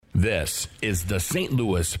This is the St.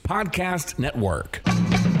 Louis Podcast Network.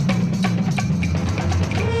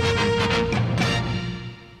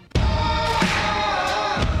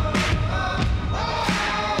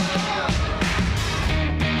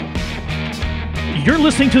 You're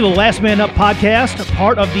listening to the Last Man Up podcast,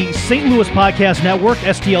 part of the St. Louis Podcast Network,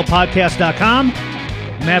 STLpodcast.com.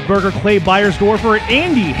 Matt Berger, Clay Beiersdorfer, and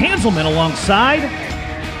Andy Hanselman alongside.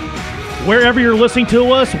 Wherever you're listening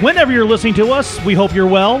to us, whenever you're listening to us, we hope you're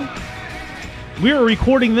well. We are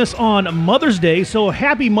recording this on Mother's Day, so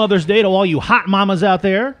happy Mother's Day to all you hot mamas out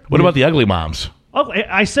there. What about the ugly moms? Oh,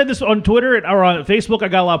 I said this on Twitter or on Facebook. I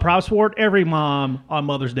got a lot of props for it. Every mom on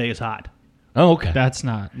Mother's Day is hot. Oh, okay. That's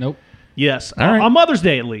not. Nope. Yes, All right. on Mother's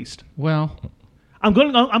Day at least. Well, I'm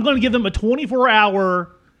going to give them a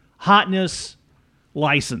 24-hour hotness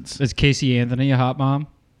license. is Casey Anthony a hot mom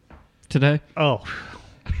today? Oh,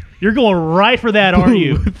 you're going right for that, aren't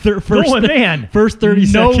you? First 30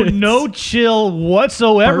 seconds. No chill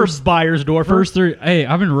whatsoever, First- Beiersdorfer. First 30. Hey,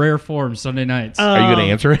 I'm in rare form Sunday nights. Are you going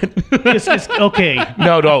to answer it? Okay.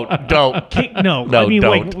 No, don't. No, No, I mean,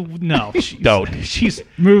 don't. wait, no. Don't. She's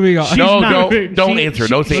Moving on. Don't answer.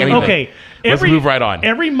 Don't say anything. okay. Let's move right on.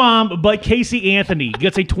 Every mom but Casey Anthony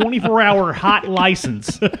gets a 24-hour hot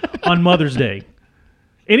license on Mother's Day.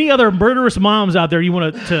 Any other murderous moms out there you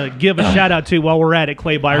want to give a shout out to while we're at it,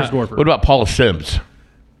 Clay Beiersdorfer? What about Paula Sims?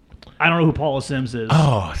 I don't know who Paula Sims is.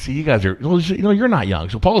 Oh, see, you guys are, you're not young.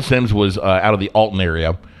 So Paula Sims was out of the Alton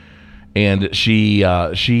area, and she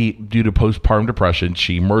due to postpartum depression,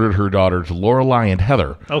 she murdered her daughters, Lorelei and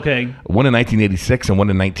Heather. Okay. One in 1986 and one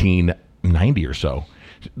in 1990 or so.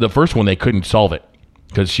 The first one, they couldn't solve it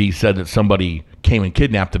because she said that somebody came and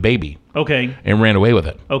kidnapped the baby. Okay. And ran away with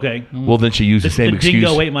it. Okay. Well, then she used the same The excuse.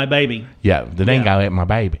 dingo ate my baby. Yeah, the dingo ate my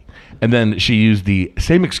baby. And then she used the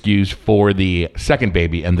same excuse for the second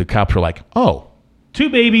baby, and the cops were like, oh. Two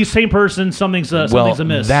babies, same person, something's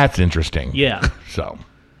amiss. That's interesting. Yeah. So.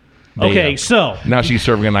 Okay, so. Now she's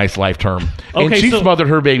serving a nice life term. And Okay, she so- smothered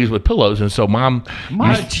her babies with pillows, and so mom...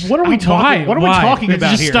 What are we talking? What are we Why? talking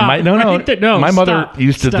about Just here? stop. My mother stop.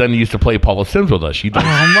 used to play Paula Sims with us. She'd Oh,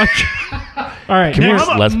 my God. All right. come here,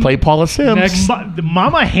 next. let's play Paula Sims. Next.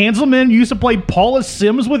 Mama Hanselman used to play Paula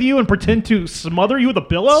Sims with you and pretend to smother you with a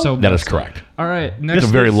pillow? So That is correct. All right. It's Next a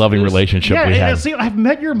very loving relationship yeah, we and have. see, I've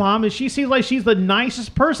met your mom, and she seems like she's the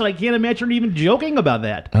nicest person. I can't imagine her even joking about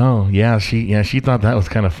that. Oh, yeah, she thought that was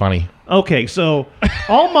kind of funny. Okay, so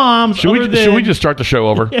all moms Should we just start the show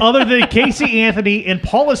over? other than Casey Anthony and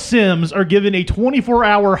Paula Sims are given a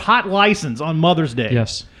 24-hour hot license on Mother's Day.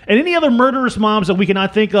 Yes. And any other murderous moms that we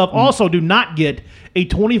cannot think of also do not get a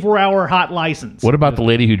 24-hour hot license. What about the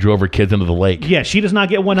lady who drove her kids into the lake? Yeah, she does not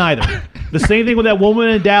get one either. The same thing with that woman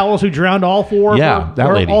in Dallas who drowned all four of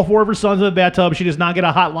her sons in the bathtub. She does not get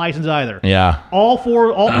a hot license either. Yeah. All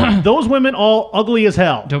those women, all ugly as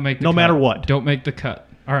hell. Don't make the no cut. matter what. Don't make the cut.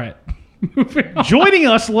 All right. Joining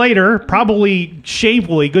us later, probably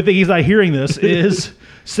shamefully, good thing he's not hearing this, is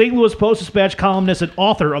St. Louis Post-Dispatch columnist and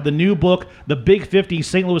author of the new book, The Big 50,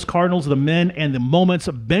 St. Louis Cardinals, the Men and the Moments,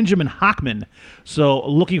 Benjamin Hochman. So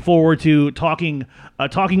looking forward to talking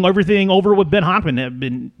everything over with Ben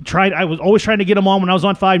Hochman. I was always trying to get him on when I was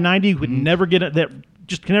on 590. Could never get it.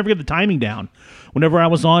 Just can never get the timing down whenever I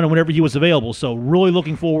was on and whenever he was available. So really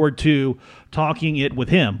looking forward to talking it with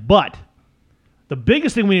him. But the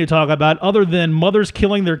biggest thing we need to talk about, other than mothers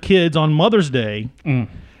killing their kids on Mother's Day,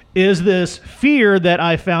 is this fear that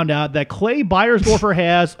I found out that Clay Beiersdorfer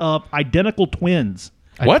has of identical twins.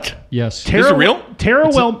 What? Yes. Is it real? Tara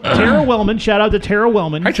Wellman, shout out to Tara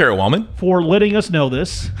Wellman. Hi, Tara Wellman. For letting us know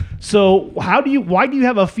this. So why do you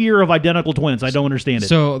have a fear of identical twins? I don't understand it.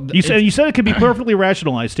 So you said it could be perfectly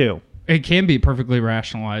rationalized too. It can be perfectly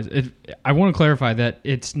rationalized. I want to clarify that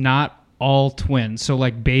it's not all twins. So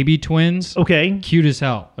like baby twins, Okay. cute as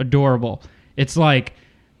hell, adorable. It's like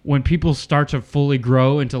when people start to fully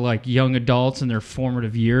grow into like young adults in their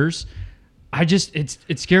formative years,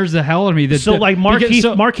 it scares the hell out of me.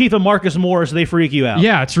 Markeith and Marcus Morris, they freak you out.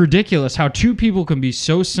 Yeah, it's ridiculous how two people can be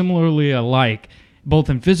so similarly alike, both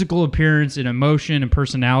in physical appearance and emotion and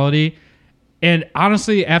personality. And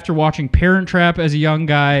honestly, after watching Parent Trap as a young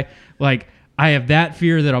guy, like I have that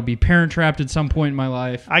fear that I'll be parent trapped at some point in my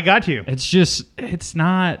life. I got you. It's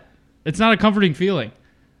not a comforting feeling.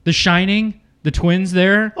 The Shining, the twins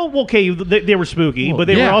there. Oh, okay, they were spooky, but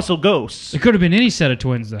they were also ghosts. It could have been any set of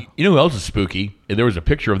twins, though. You know who else is spooky? There was a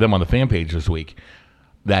picture of them on the fan page this week.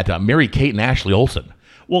 That Mary-Kate and Ashley Olsen.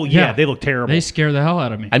 Well, yeah, they look terrible. They scare the hell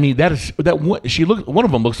out of me. I mean, one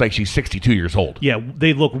of them looks like she's 62 years old. Yeah,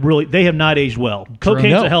 they have not aged well.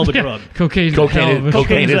 Cocaine's a hell of a drug. Cocaine's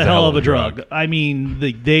a hell of a drug. I mean,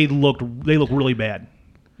 they look really bad.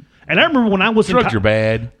 And I remember when I was drugs are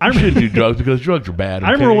bad. I shouldn't do drugs because drugs are bad. Okay?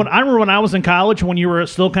 I remember when I was in college when you were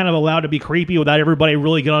still kind of allowed to be creepy without everybody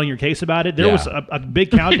really getting on your case about it. There was a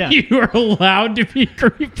big countdown. You were allowed to be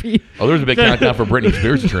creepy. Oh, there was a big countdown for Britney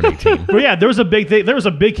Spears to turn 18. But yeah, there was a big thing. There was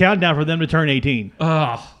a big countdown for them to turn 18.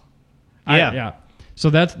 Oh, Yeah. So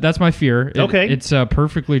that's my fear. Okay. It's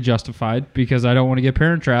perfectly justified because I don't want to get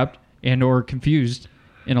parent trapped and or confused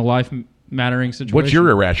in a life mattering situation. What's your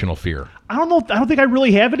irrational fear? I don't know. I don't think I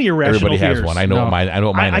really have any irrational Everybody fears. has one. I know what mine. I know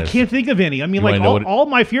what mine I is. can't think of any. I mean, You like wanna know all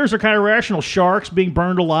my fears are kind of rational. Sharks being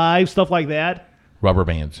burned alive, stuff like that. Rubber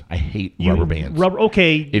bands. I hate rubber bands.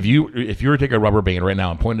 Okay. If you were to take a rubber band right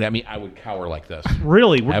now and point it at me, I would cower like this.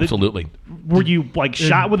 Really? Absolutely. Were you like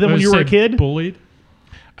shot with them when you were a kid? Bullied?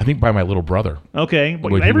 I think by my little brother. Okay.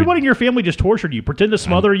 Would- Everybody in your family just tortured you. Pretend to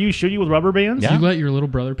smother you, shoot you with rubber bands? Yeah. You let your little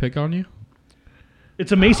brother pick on you?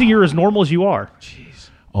 It's amazing you're as normal as you are.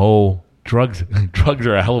 Oh, drugs. Drugs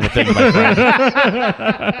are a hell of a thing, my friend.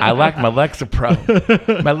 I like my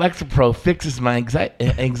Lexapro. My Lexapro fixes my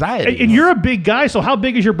anxiety. And you're a big guy, so how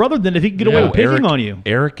big is your brother then if he can get away with picking on you?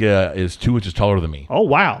 Eric is 2 inches taller than me. Oh,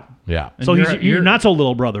 wow. Yeah. So you're- you're not so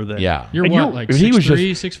little brother then. Yeah. You're And what, you're- like if he was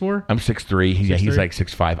 6'3", 6'4"? I'm 6'3". He's 6'3"? like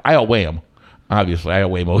 6'5". I outweigh him. Obviously, I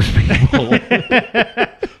outweigh most people.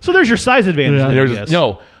 So there's your size advantage. Yeah. then, I There's guess.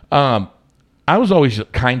 no. I was always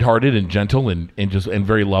kind-hearted and gentle and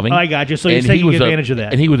very loving. I got you. So you're And taking he was advantage of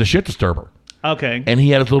that. And he was a shit disturber. Okay. And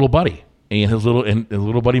he had his little buddy and his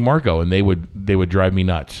little buddy Marco, and they would drive me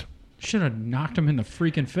nuts. Should have knocked him in the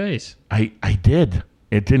freaking face. I did.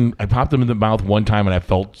 It didn't. I popped him in the mouth one time, and I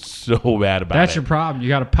felt so bad about That's it. your problem. You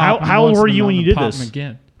got to pop him How once old were in the you mouth when and you did pop this? him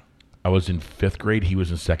again. I was in 5th grade. He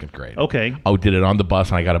was in 2nd grade. Okay. I did it on the bus,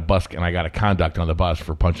 and I got a conduct on the bus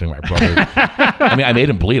for punching my brother. I mean, I made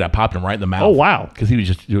him bleed. I popped him right in the mouth. Oh, wow. Because he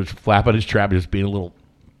was flapping his trap, just being a little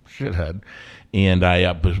shithead, and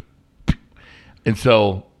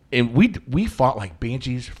we fought like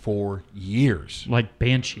banshees for years. Like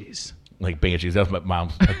banshees. Like banshees. That's my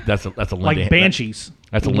mom's. That's a Linda, Like banshees.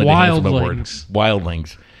 That's a Linda Hansen word. Wildlings.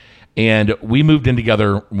 Wildlings. And we moved in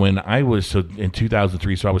together when I was in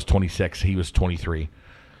 2003. So I was 26. He was 23.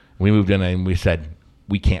 We moved in and we said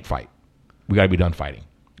we can't fight. We got to be done fighting.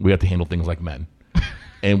 We have to handle things like men.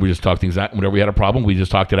 And we just talked things out. Whenever we had a problem, we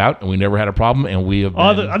just talked it out, and we never had a problem. And we have.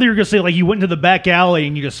 I thought you were going to say like you went into the back alley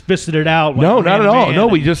and you just fisted it out. Like, No, not man at all. to No,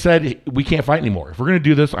 man. we just said we can't fight anymore. If we're going to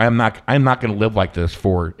do this, I'm not going to live like this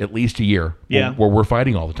for at least a year. Yeah. Where we're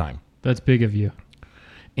fighting all the time. That's big of you.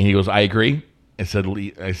 And he goes, I agree. I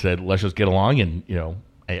said, let's just get along. And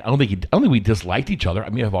I don't think we disliked each other. I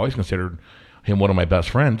mean, I've always considered him one of my best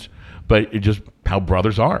friends, but it's just how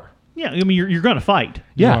brothers are. Yeah, I mean you're going to fight.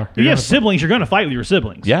 Yeah. If you have siblings, you're going to fight with your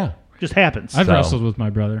siblings. Yeah. Just happens. I've So- wrestled with my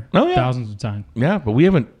brother Oh, yeah. thousands of times. Yeah, but we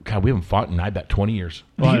haven't fought in I bet 20 years.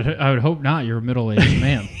 Well, I would hope not. You're a middle-aged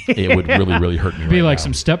man. It would really, really hurt me. Be right like now.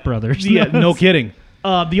 some stepbrothers. Yeah, no kidding.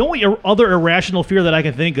 The only other irrational fear that I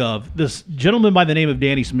can think of, this gentleman by the name of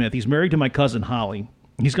Danny Smith, he's married to my cousin Holly.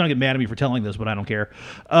 He's going to get mad at me for telling this, but I don't care.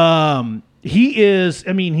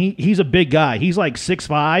 He's a big guy. He's like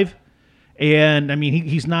 6'5", and I mean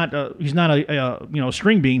he's not a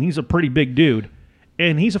string bean. He's a pretty big dude,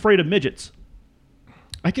 and he's afraid of midgets.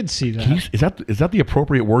 I could see that. Is that the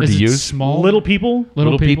appropriate word Is to it use? small? Little people.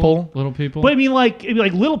 Little people? people? Little people? But I mean, like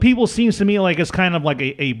little people seems to me like it's kind of like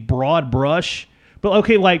a broad brush. But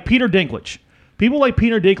okay, like Peter Dinklage. People like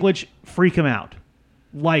Peter Dinklage freak him out.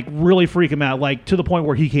 Like really freak him out, like to the point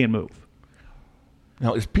where he can't move.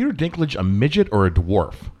 Now, is Peter Dinklage a midget or a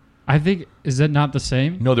dwarf? I think, is that not the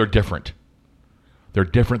same? No, they're different. They're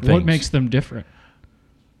different things. What makes them different?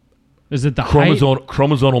 Is it the height?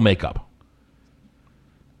 Chromosomal makeup.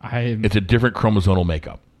 I'm It's a different chromosomal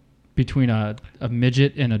makeup. between a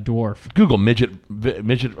midget and a dwarf. Google midget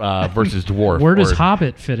versus dwarf. Where does or-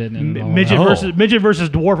 Hobbit fit in? All Midget that? versus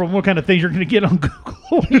dwarf. What kind of things you're going to get on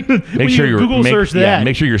Google? Make sure you Google search that. Yeah,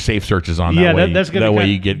 make sure your safe search is on. Yeah, that way, that's gonna that be way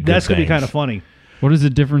kinda, you get. that's going to be kind of funny. What is the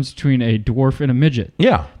difference between a dwarf and a midget?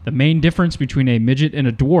 Yeah. The main difference between a midget and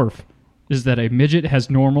a dwarf is that a midget has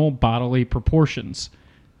normal bodily proportions.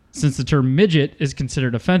 Since the term midget is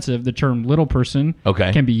considered offensive, the term little person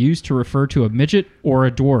can be used to refer to a midget or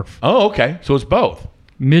a dwarf. Oh, okay. So it's both.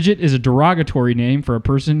 Midget is a derogatory name for a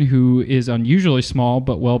person who is unusually small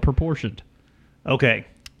but well proportioned. Okay,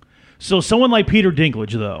 so someone like Peter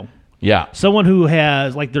Dinklage, though, Yeah. someone who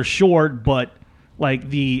has like they're short but like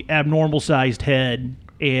the abnormal sized head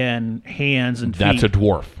and hands and feet. That's a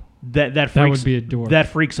dwarf. That freaks, would be a dwarf. That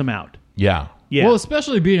freaks him out. Yeah. Yeah. Well,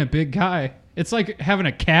 especially being a big guy. It's like having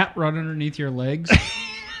a cat run underneath your legs.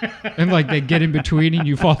 and like they get in between and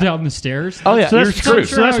you fall down the stairs. Oh, yeah. So You're that's, screwed.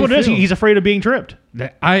 so that's How what he it is. feels. He's afraid of being tripped.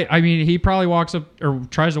 I mean, he probably walks up or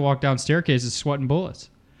tries to walk down staircases sweating bullets.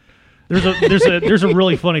 There's a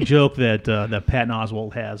really funny joke that that Patton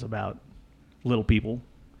Oswalt has about little people,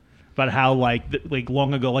 about how like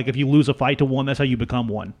long ago, like if you lose a fight to one, that's how you become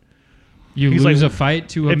one. You He's lose like, a fight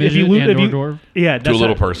to a if midget you lose, and or dwarf. yeah, To that's a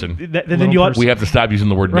little how- person. then Little you person. We have to stop using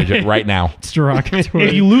the word midget right now. It's derogatory.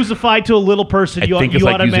 if you lose a fight to a little person, I you think you it's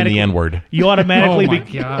like using automatically the N-word. you automatically Oh my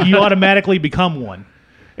God. you automatically become one.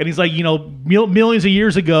 And he's like, millions of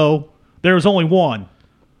years ago there was only one,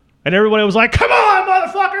 and everybody was like, "Come on,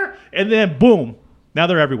 motherfucker!" And then boom, now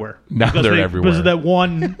they're everywhere. Now Because they're because everywhere. of that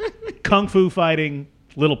one kung fu fighting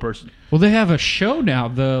little person. Well, they have a show now.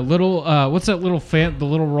 The little what's that little the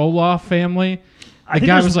little Roloff family? I The think,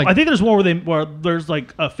 guy there's, was like, I think there's one where there's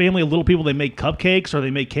like a family of little people. They make cupcakes or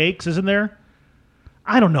they make cakes. Isn't there?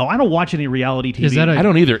 I don't know. I don't watch any reality TV. Is that I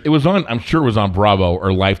don't either. It was on, I'm sure it was on Bravo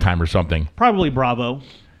or Lifetime or something. Probably Bravo.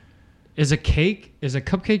 is a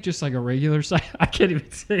cupcake just like a regular size? I can't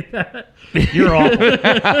even say that. You're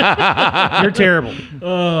awful. You're terrible.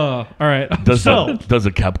 All right. Does So- a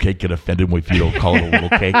cupcake get offended if you don't call it a little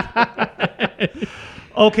cake?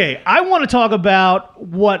 Okay, I want to talk about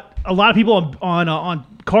what a lot of people on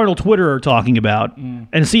Cardinal Twitter are talking about,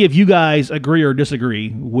 and see if you guys agree or disagree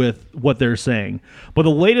with what they're saying. But the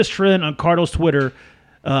latest trend on Cardinals Twitter,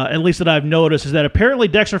 at least that I've noticed, is that apparently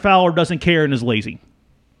Dexter Fowler doesn't care and is lazy.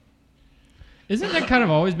 Isn't that kind of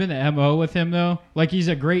always been the MO with him though? Like he's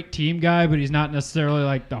a great team guy, but he's not necessarily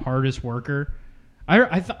like the hardest worker.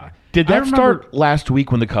 I thought Did I that remember- start last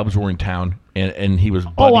week when the Cubs were in town and he was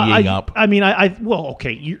buddying up? I mean, well,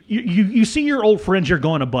 okay. You see your old friends, you're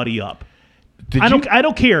going to buddy up. Did I you,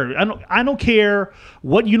 don't care. I don't care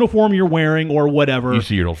what uniform you're wearing or whatever. You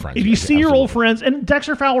see your old friends. If you yes, see your old absolutely. friends, and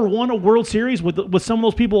Dexter Fowler won a World Series with some of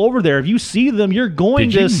those people over there. If you see them, you're going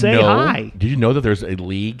Did you to say know, hi. Did you know that there's a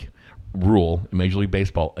league rule in Major League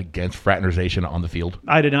Baseball against fraternization on the field?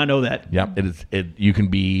 I did not know that. Yeah, it is. You can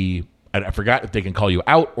be. I forgot if they can call you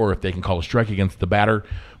out or if they can call a strike against the batter.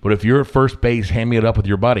 But if you're at first base, handing it up with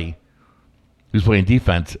your buddy who's playing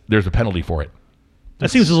defense, there's a penalty for it.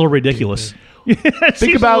 That seems a little ridiculous.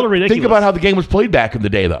 Think about how the game was played back in the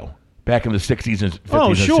day, though. Back in the 60s and 50s Oh,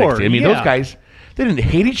 and sure, 60s. I mean, yeah. those guys, they didn't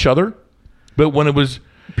hate each other. But when it was,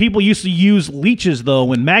 people used to use leeches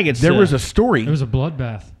though and maggots. there to- was a story. It was a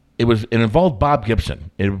bloodbath. It involved Bob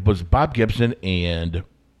Gibson. It was Bob Gibson and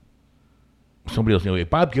somebody else. Anyway,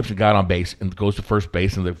 Bob Gibson got on base and goes to first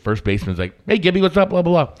base, and the first baseman's like, "Hey, Gibby, what's up?" Blah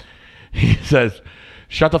blah blah. He says,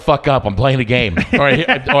 "Shut the fuck up! I'm playing a game.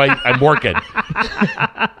 I'm working."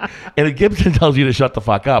 And if Gibson tells you to shut the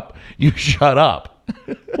fuck up, you shut up.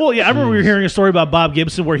 Well, yeah, I remember we were hearing a story about Bob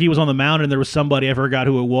Gibson where he was on the mound and there was somebody, I forgot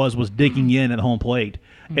who it was digging in at home plate.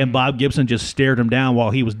 And Bob Gibson just stared him down while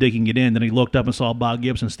he was digging it in. Then he looked up and saw Bob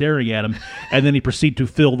Gibson staring at him. And then he proceeded to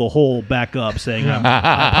fill the hole back up, saying,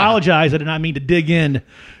 I apologize. I did not mean to dig into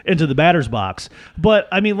the batter's box. But,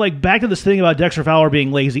 I mean, like, back to this thing about Dexter Fowler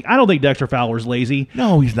being lazy. I don't think Dexter Fowler's lazy.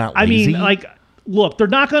 No, he's not I lazy. mean, like, look, they're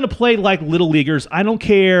not going to play like little leaguers. I don't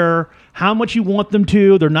care how much you want them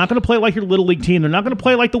to. They're not going to play like your little league team. They're not going to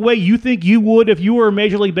play like the way you think you would if you were a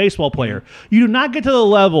Major League Baseball player. You do not get to the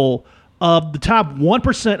level of the top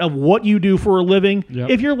 1% of what you do for a living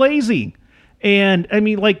if you're lazy. And, I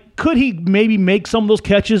mean, like, could he maybe make some of those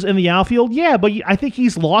catches in the outfield? Yeah, but I think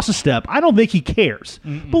he's lost a step. I don't think he cares.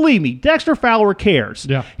 Believe me, Dexter Fowler cares.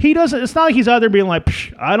 Yeah. He doesn't. It's not like he's out there being like,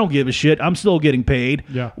 "Psh, I don't give a shit. I'm still getting paid.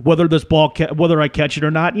 Yeah. Whether this ball, whether I catch it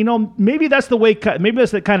or not. You know, maybe that's the way. Maybe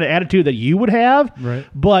that's the kind of attitude that you would have. Right.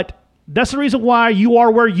 But that's the reason why you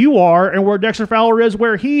are where you are and where Dexter Fowler is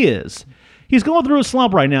where he is. He's going through a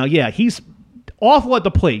slump right now. Yeah, he's awful at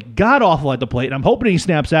the plate. God awful at the plate. And I'm hoping he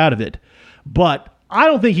snaps out of it. But I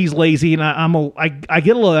don't think he's lazy, and I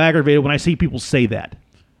get a little aggravated when I see people say that.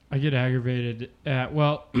 I get aggravated at,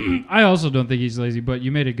 well, I also don't think he's lazy, but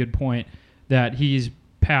you made a good point that he's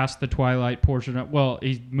past the twilight portion of, well,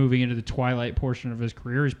 he's moving into the twilight portion of his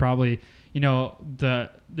career. He's probably,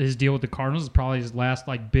 his deal with the Cardinals is probably his last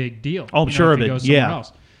like big deal. Oh, I'm sure if of he it. goes somewhere Yeah.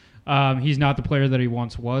 else. He's not the player that he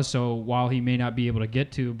once was, so while he may not be able to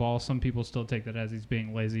get to the ball, some people still take that as he's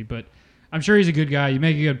being lazy, but I'm sure he's a good guy. You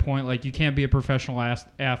make a good point. Like, you can't be a professional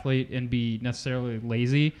athlete and be necessarily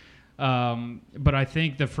lazy. But I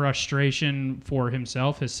think the frustration for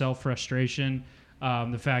himself, his self-frustration,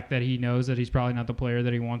 the fact that he knows that he's probably not the player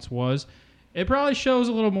that he once was, it probably shows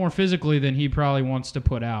a little more physically than he probably wants to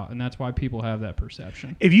put out. And that's why people have that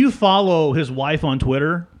perception. If you follow his wife on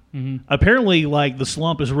Twitter,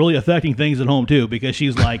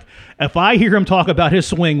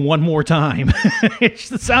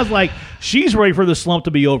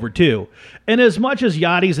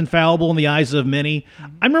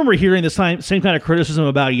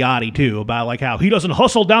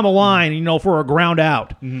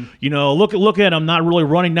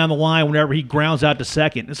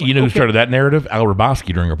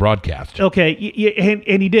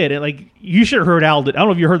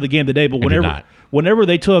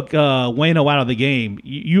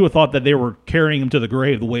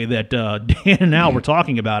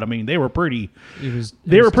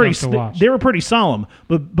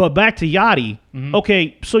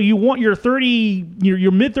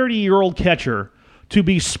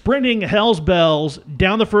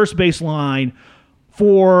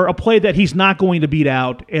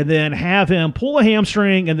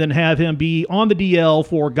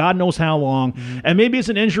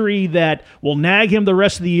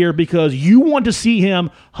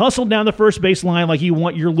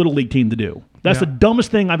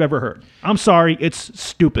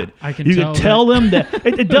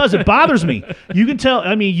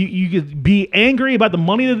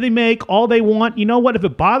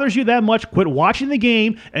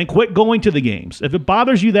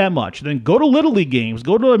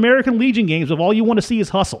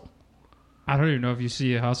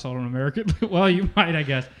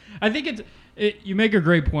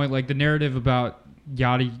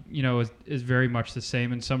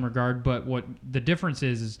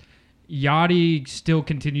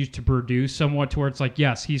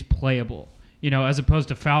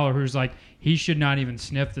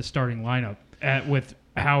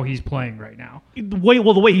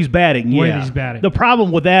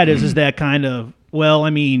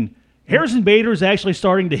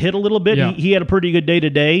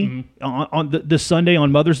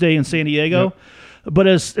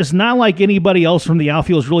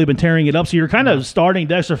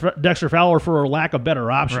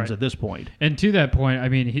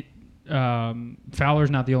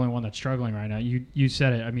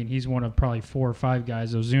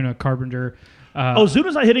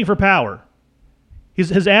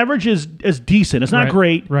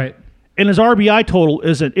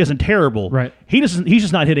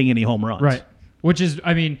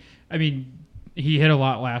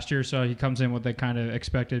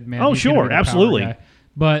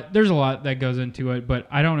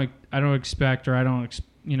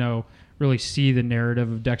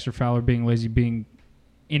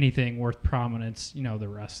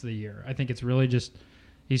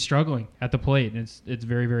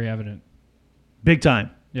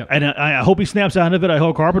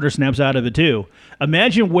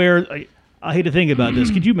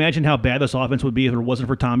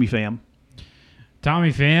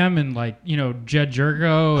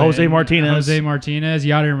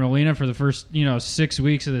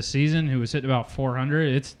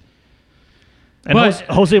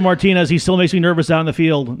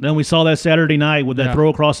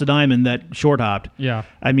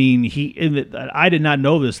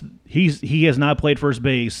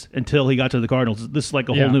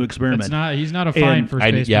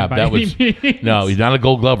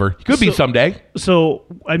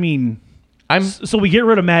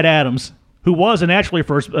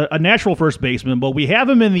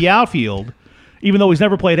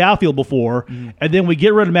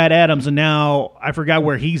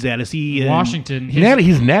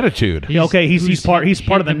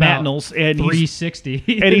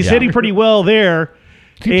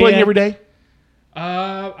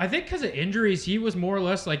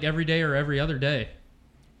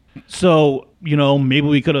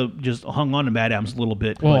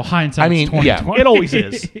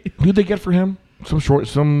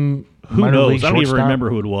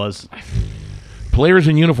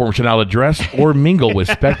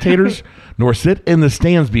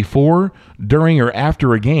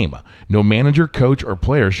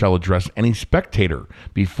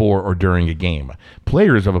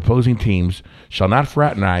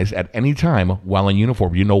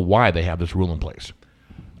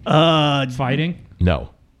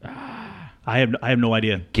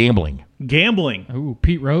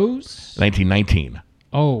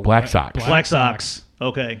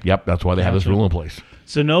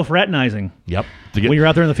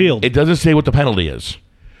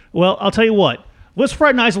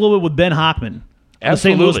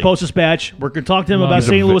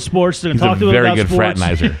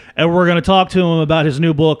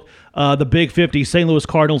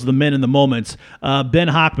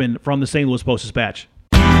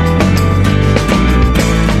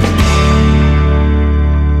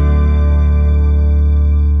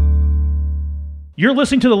 You're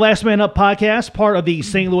listening to the Last Man Up podcast, part of the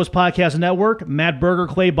St. Louis Podcast Network. Matt Berger,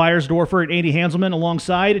 Clay Beiersdorfer, and Andy Hanselman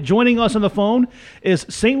alongside. Joining us on the phone is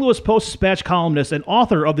St. Louis Post-Dispatch columnist and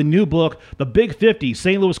author of the new book, The Big 50,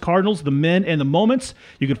 St. Louis Cardinals, the Men and the Moments.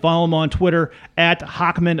 You can follow him on Twitter at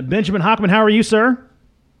Hochman. Benjamin Hochman, how are you, sir?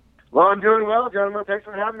 Well, I'm doing well, gentlemen. Thanks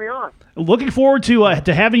for having me on. Looking forward to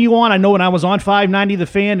having you on. I know when I was on 590 The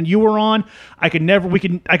Fan and you were on, I could never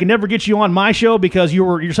get you on my show because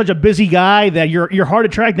you're such a busy guy that you're hard to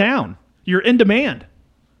track down. You're in demand.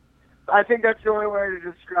 I think that's the only way to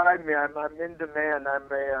describe me. I'm in demand.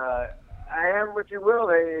 I am what you will,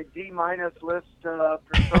 a D-minus list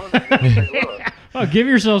persona. Oh, give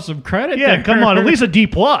yourself some credit. Yeah, there. come on, at least a D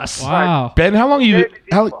plus. Wow. Ben, how long have you D+.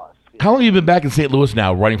 how long have you been back in St. Louis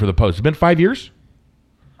now, writing for the Post? It's been 5 years.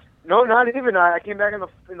 No, not even. I came back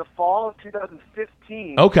in the fall of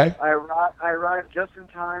 2015. Okay. I arrived just in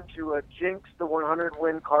time to jinx the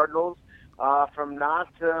 100-win Cardinals from not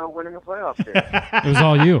winning a playoff series. It was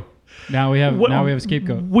all you. Now we have a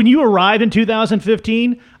scapegoat. When you arrived in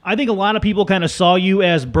 2015, I think a lot of people kind of saw you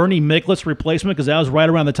as Bernie Mikla's replacement because that was right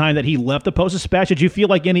around the time that he left the Post-Dispatch. Did you feel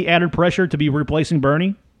like any added pressure to be replacing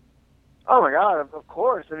Bernie? Oh my God! Of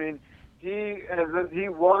course. I mean, he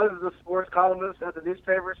was the sports columnist at the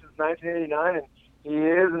newspaper since 1989, and he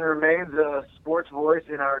is and remains a sports voice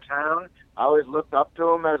in our town. I always looked up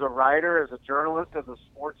to him as a writer, as a journalist, as a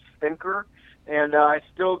sports thinker, and I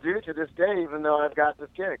still do to this day, even though I've got this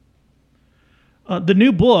gig. The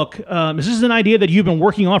new book, is this an idea that you've been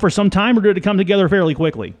working on for some time, or did it come together fairly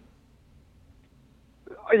quickly?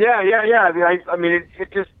 Yeah. I mean,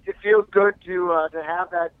 it feels good to have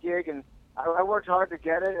that gig, and I worked hard to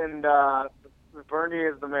get it, and Bernie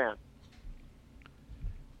is the man.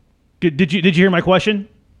 Did you hear my question?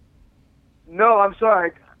 No, I'm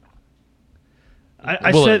sorry.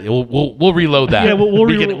 I we'll, said we'll reload that. Yeah,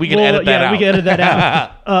 we can edit that out. We can edit that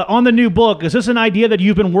out. On the new book, is this an idea that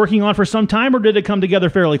you've been working on for some time, or did it come together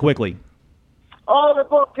fairly quickly? Oh, the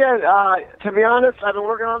book, yeah. To be honest, I've been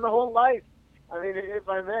working on it the whole life. I mean, if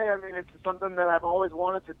I may, it's something that I've always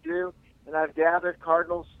wanted to do, and I've gathered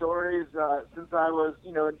Cardinal stories since I was,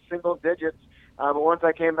 in single digits. But once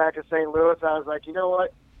I came back to St. Louis, I was like, you know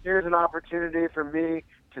what? Here's an opportunity for me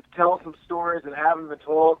to tell some stories that haven't been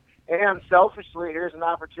told. And selfishly, here's an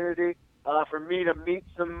opportunity for me to meet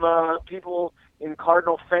some people in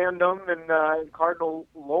Cardinal fandom and in Cardinal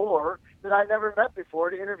lore that I never met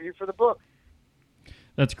before to interview for the book.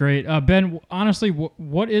 That's great. Ben, honestly,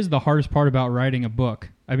 what is the hardest part about writing a book?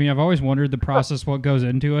 I mean, I've always wondered the process, what goes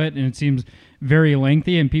into it, and it seems very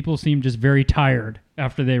lengthy, and people seem just very tired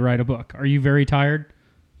after they write a book. Are you very tired?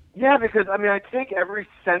 Yeah, because, I take every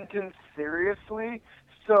sentence seriously.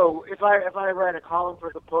 So if I write a column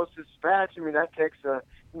for the Post-Dispatch, that takes a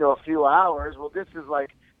few hours. Well, this is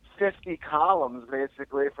like 50 columns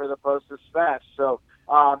basically for the Post-Dispatch. So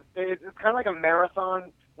it's kind of like a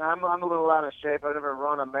marathon. Now, I'm a little out of shape. I've never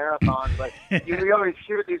run a marathon, but we always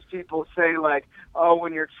hear these people say like, "Oh,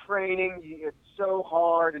 when you're training, it's so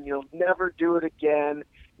hard, and you'll never do it again."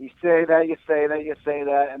 You say that, you say that, you say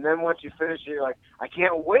that, and then once you finish it, you're like, I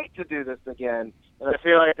can't wait to do this again. And I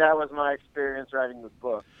feel like that was my experience writing this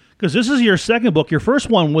book. Because this is your second book. Your first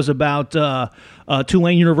one was about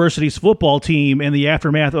Tulane University's football team and the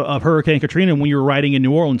aftermath of Hurricane Katrina when you were writing in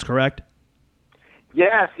New Orleans, correct?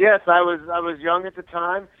 Yes. I was young at the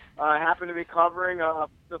time. I happened to be covering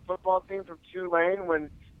the football team from Tulane when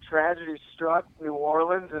tragedy struck New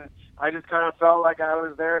Orleans, and I just kind of felt like I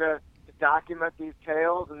was there to document these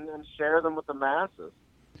tales and share them with the masses.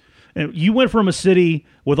 And you went from a city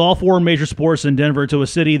with all four major sports in Denver to a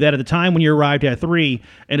city that at the time when you arrived had 3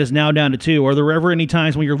 and is now down to 2. Are there ever any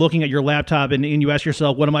times when you're looking at your laptop and you ask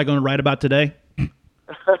yourself, what am I going to write about today?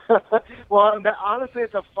 Well, honestly,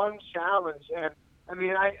 it's a fun challenge. And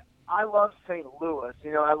I love St. Louis.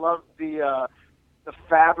 I love the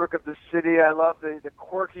fabric of the city. I love the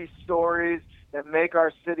quirky stories that make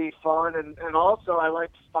our city fun, and also I like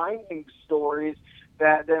finding stories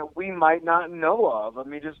that we might not know of.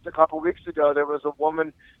 Just a couple weeks ago, there was a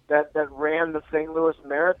woman that ran the St. Louis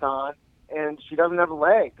Marathon, and she doesn't have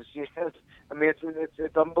legs. She has,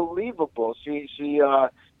 it's unbelievable. She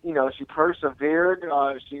persevered.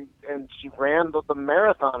 She ran the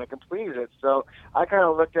marathon and completed it. So I kind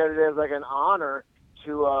of looked at it as like an honor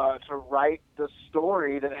to write the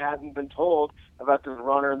story that hadn't been told about this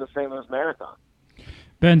runner in the St. Louis Marathon.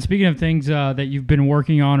 Ben, speaking of things that you've been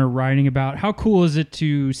working on or writing about, how cool is it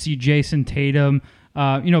to see Jason Tatum,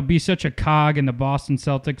 be such a cog in the Boston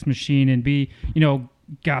Celtics machine and be, 2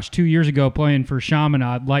 years ago playing for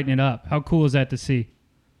Chaminade, lighting it up? How cool is that to see?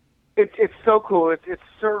 It's so cool. It's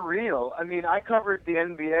surreal. I mean, I covered the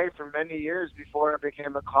NBA for many years before I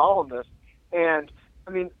became a columnist, and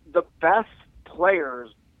I mean, the best players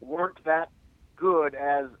weren't that good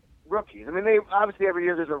as rookies. I mean, they obviously every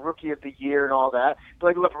year there's a rookie of the year and all that. But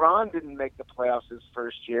like LeBron didn't make the playoffs his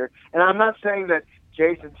first year, and I'm not saying that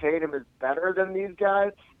Jason Tatum is better than these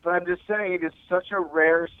guys, but I'm just saying it is such a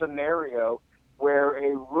rare scenario where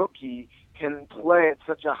a rookie can play at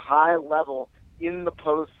such a high level in the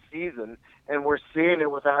postseason, and we're seeing it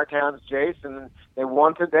with our town's Jason. They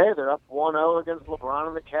won today. They're up 1-0 against LeBron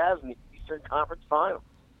and the Cavs in the Eastern Conference Final.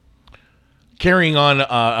 Carrying on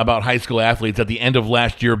about high school athletes, at the end of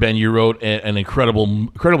last year, Ben, you wrote an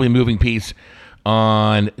incredibly moving piece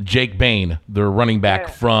on Jake Bain, the running back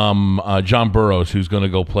from John Burroughs, who's going to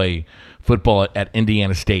go play football at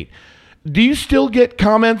Indiana State. Do you still get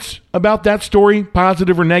comments about that story,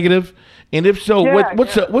 positive or negative? And if so,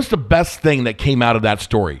 what's the best thing that came out of that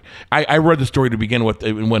story? I read the story to begin with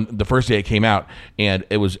when the first day it came out, and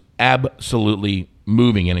it was absolutely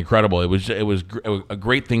moving and incredible. It was a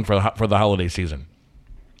great thing for the holiday season.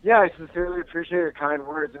 Yeah, I sincerely appreciate your kind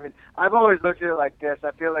words. I mean, I've always looked at it like this.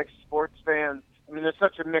 I feel like sports fans, I mean, there's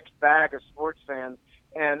such a mixed bag of sports fans,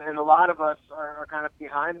 and a lot of us are kind of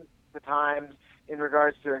behind the times in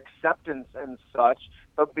regards to acceptance and such.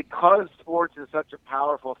 But because sports is such a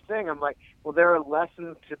powerful thing, I'm like, well, there are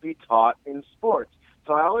lessons to be taught in sports.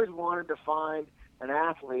 So I always wanted to find an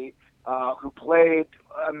athlete who played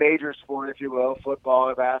a major sport, if you will, football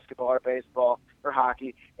or basketball or baseball or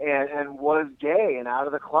hockey, and was gay and out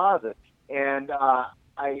of the closet. And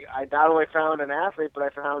I not only found an athlete, but I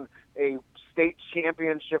found a state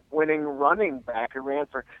championship winning running back who ran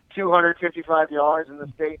for 255 yards in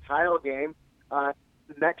the state title game.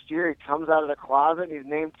 The next year he comes out of the closet and he's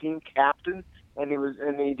named team captain, and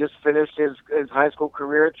he just finished his high school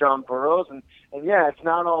career at John Burroughs, and yeah, it's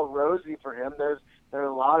not all rosy for him. There are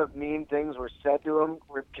a lot of mean things were said to him,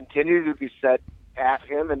 continue to be said at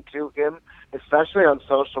him and to him, especially on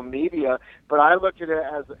social media. But I looked at it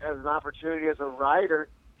as an opportunity as a writer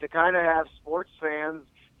to kind of have sports fans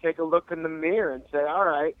take a look in the mirror and say, all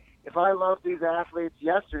right, if I loved these athletes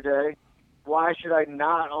yesterday, why should I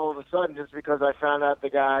not all of a sudden just because I found out the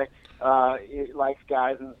guy likes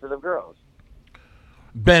guys instead of girls?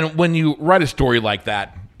 Ben, when you write a story like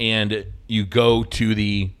that and you go to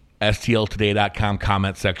the STLtoday.com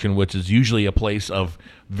comment section, which is usually a place of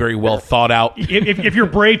very well thought out. If you're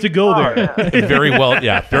brave to go there, very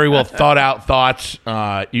well thought out thoughts.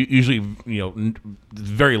 Usually,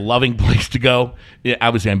 very loving place to go. Yeah,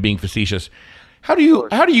 obviously, I'm being facetious. How do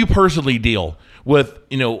you personally deal with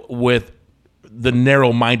the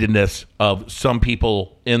narrow-mindedness of some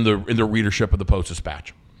people in the readership of the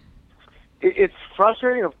Post-Dispatch? It's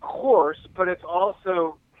frustrating, of course, but it's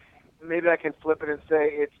also, maybe I can flip it and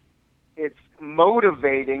say it's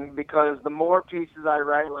motivating, because the more pieces I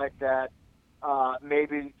write like that,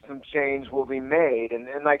 maybe some change will be made. And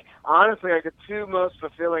like, honestly, like the two most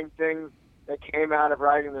fulfilling things that came out of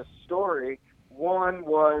writing this story, one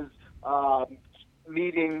was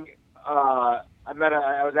meeting. I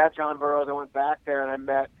was at John Burroughs. I went back there and I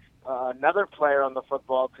met another player on the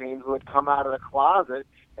football team who had come out of the closet,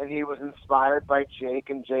 and he was inspired by Jake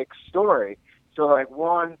and Jake's story. So, like,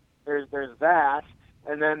 one, there's that,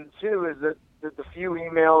 and then two is that the few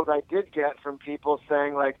emails I did get from people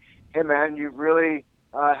saying, like, hey, man, you really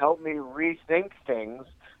helped me rethink things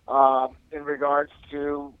in regards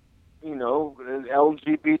to, the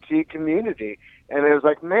LGBT community. And it was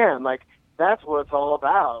like, man, like, that's what it's all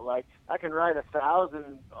about. Like, I can write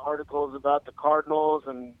 1,000 articles about the Cardinals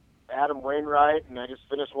and Adam Wainwright, and I just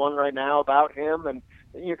finished one right now about him. And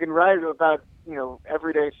you can write about,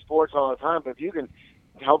 everyday sports all the time, but if you can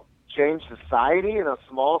help change society in a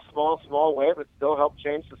small way, but still help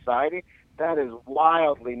change society, that is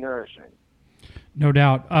wildly nourishing. No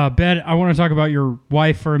doubt. Ben, I want to talk about your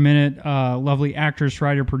wife for a minute. Lovely actress,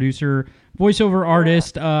 writer, producer, voiceover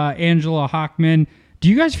artist, Angela Hochman. Do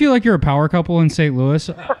you guys feel like you're a power couple in St. Louis?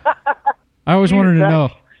 I always wanted to know.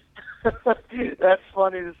 That's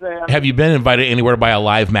funny to say. Have you been invited anywhere by a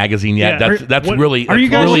live magazine yet? Yeah. That's What- really are you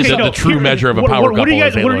guys- really okay, the no, true here- measure of a power couple. What are you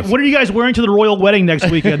guys? in St. What Louis. are you guys wearing to the royal wedding next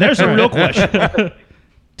weekend? There's a real question.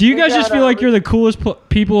 Do you guys We just got feel like our- you're the coolest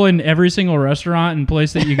people in every single restaurant and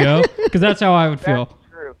place that you go? Because that's how I would feel. That's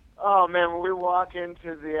true. Oh, man, when we walk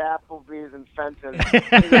into the Applebee's in Fenton,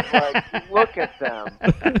 it's like, look at them.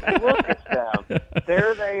 Look at them.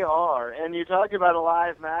 There they are. And you talked about a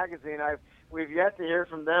live magazine. We've yet to hear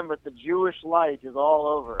from them, but the Jewish light is all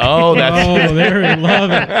over. Oh, that's Oh, there,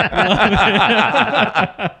 love it.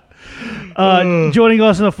 Love it. Joining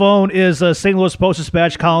us on the phone is St. Louis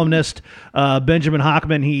Post-Dispatch columnist Benjamin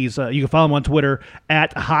Hochman. He's you can follow him on Twitter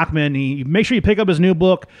at Hochman. Make sure you pick up his new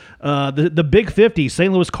book, the Big 50,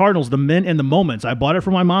 St. Louis Cardinals, the Men and the Moments. I bought it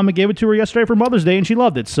for my mom and gave it to her yesterday for Mother's Day, and she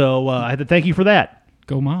loved it. So I had to thank you for that.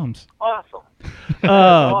 Go Moms. Awesome.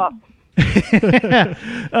 Awesome.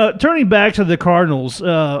 Turning back to the Cardinals,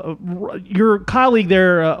 your colleague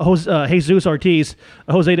there, Jose de Jesus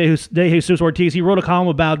Ortiz, he wrote a column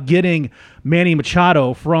about getting Manny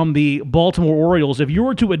Machado from the Baltimore Orioles. If you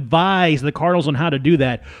were to advise the Cardinals on how to do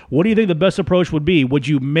that, what do you think the best approach would be? Would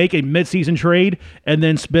you make a midseason trade and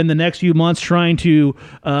then spend the next few months trying to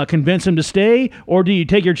convince him to stay, or do you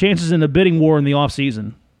take your chances in a bidding war in the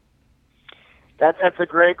offseason? That's a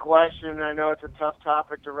great question. I know it's a tough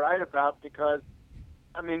topic to write about because,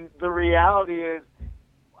 I mean, the reality is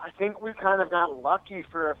I think we kind of got lucky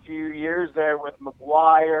for a few years there with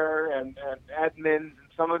McGuire and Edmonds and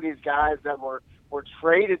some of these guys that were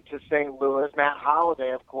traded to St. Louis, Matt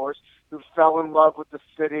Holliday, of course, who fell in love with the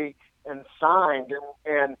city and signed.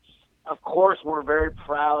 And of course, we're very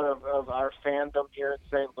proud of our fandom here in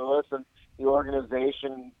St. Louis, and the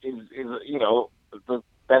organization is the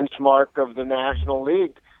benchmark of the National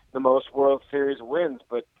League, the most World Series wins.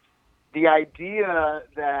 But the idea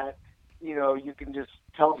that, you can just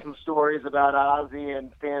tell some stories about Ozzie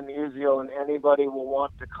and Stan Musial and anybody will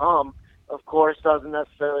want to come, of course, doesn't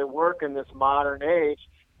necessarily work in this modern age.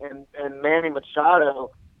 And Manny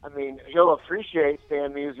Machado, I mean, he'll appreciate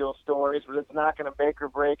Stan Musial's stories, but it's not going to make or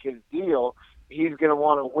break his deal. He's going to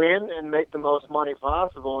want to win and make the most money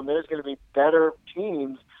possible, and there's going to be better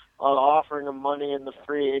teams offering him money in the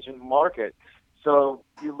free agent market. So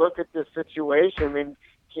you look at this situation. I mean,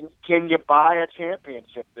 can you buy a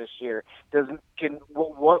championship this year?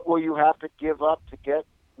 What will you have to give up to get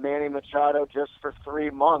Manny Machado just for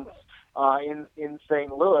 3 months in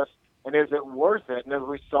St. Louis? And is it worth it? And as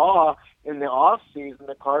we saw in the offseason,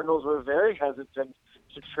 the Cardinals were very hesitant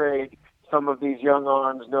to trade some of these young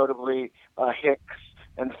arms, notably Hicks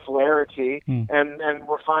and Flaherty, and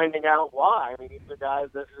we're finding out why. I mean, these are guys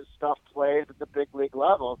that whose stuff plays at the big league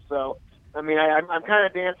level. So, I mean, I'm kind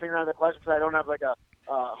of dancing around the question because I don't have like a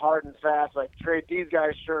hard and fast, like trade these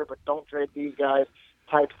guys, sure, but don't trade these guys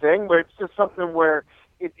type thing. But it's just something where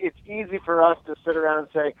it's easy for us to sit around and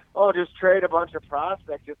say, oh, just trade a bunch of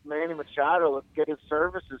prospects. It's Manny Machado. Let's get his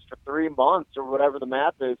services for 3 months or whatever the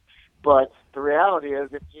math is. But the reality is,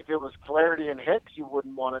 if it was Flaherty and Hicks, you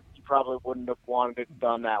probably wouldn't have wanted it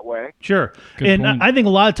done that way. Sure. Good and point. I think a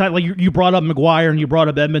lot of times, like you brought up McGuire and you brought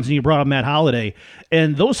up Edmonds and you brought up Matt Holliday.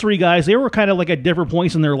 And those three guys, they were kind of like at different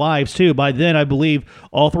points in their lives, too. By then, I believe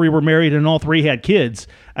all three were married and all three had kids.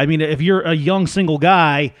 I mean, if you're a young single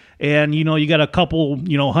guy and, you got a couple,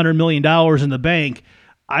 $100 million in the bank,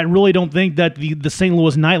 I really don't think that the St.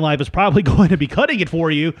 Louis nightlife is probably going to be cutting it for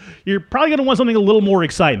you. You're probably going to want something a little more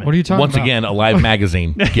excitement. What are you talking Once about? again, a live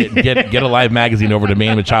magazine. Get a live magazine over to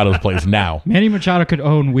Manny Machado's place now. Manny Machado could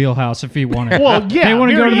own Wheelhouse if he wanted. Well, yeah, they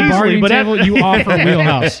want to go to very the easily, bargaining but table. You offer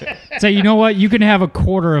Wheelhouse. Say, you know what? You can have a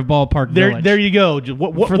quarter of Ballpark Village. There you go.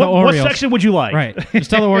 What For the what Orioles. section would you like? Right. Just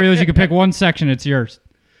tell the Orioles you can pick one section. It's yours.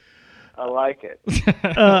 I like it.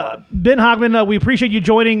 Ben Hochman, we appreciate you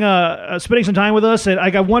joining, spending some time with us. And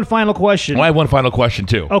I got one final question. Well, I have one final question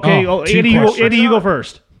too. Okay, two Andy, questions. you go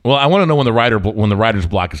first. Well, I want to know when the writer's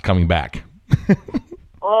block is coming back.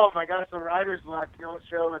 Oh my gosh, the Writers Block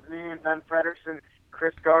show with me and Ben Frederickson,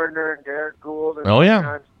 Chris Gardner, and Garrett Gould. And Oh, yeah.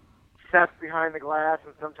 sometimes Seth behind the glass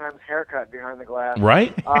and sometimes Haircut behind the glass.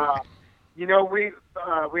 Right? We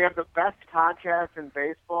have the best podcast in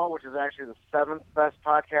baseball, which is actually the 7th best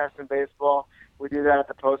podcast in baseball. We do that at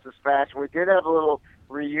the Post-Dispatch. We did have a little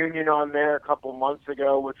reunion on there a couple months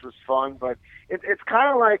ago, which was fun. But it's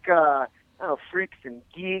kind of like Freaks and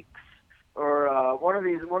Geeks, or one of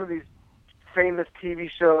these famous TV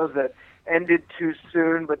shows that ended too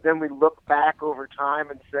soon, but then we look back over time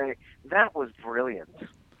and say that was brilliant.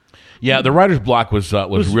 Yeah, the writer's block was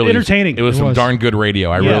really entertaining. It was some darn good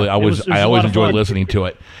radio. I Yeah, really, I it was a always lot of enjoyed fun. listening to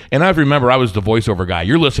it. And I remember I was the voiceover guy.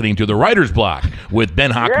 You're listening to the writer's block with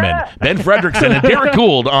Ben Hochman, Yeah. Ben Frederickson, and Derek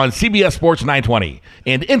Gould on CBS Sports 920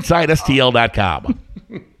 and InsideSTL.com.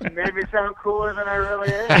 It made me sound cooler than I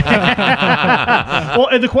really am. Well,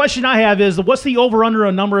 and the question I have is, what's the over-under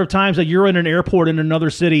a number of times that you're in an airport in another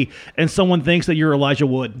city and someone thinks that you're Elijah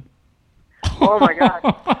Wood? Oh my God!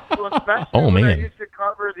 Well, especially when I man. used to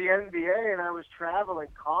cover the NBA and I was traveling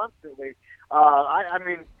constantly.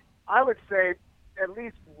 I would say at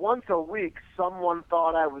least once a week someone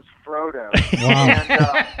thought I was Frodo. Wow.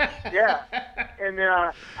 And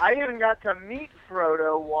I even got to meet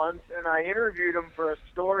Frodo once, and I interviewed him for a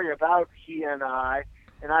story about he and I.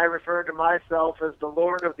 and I refer to myself as the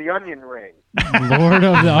Lord of the Onion Ring. Lord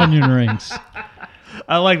of the Onion Rings.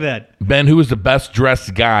 I like that. Ben, who was the best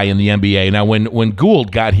dressed guy in the NBA? Now, when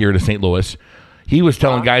Gould got here to St. Louis, he was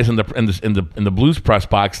telling guys in the Blues press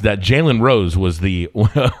box that Jalen Rose was the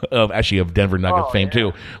of Denver Nuggets fame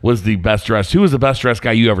too, was the best dressed. Who was the best dressed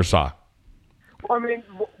guy you ever saw? Well, I mean,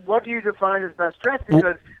 what do you define as best dressed? Because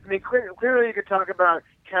I mean, clearly you could talk about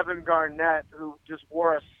Kevin Garnett, who just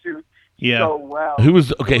wore a suit so well. Who was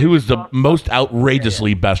the most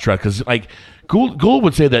outrageously best dressed? Because like Gould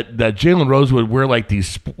would say that Jalen Rose would wear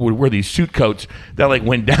these suit coats that like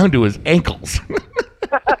went down to his ankles.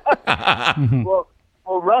 Well,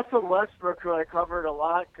 Russell Westbrook, who I covered a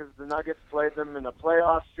lot because the Nuggets played them in a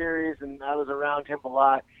playoff series, and I was around him a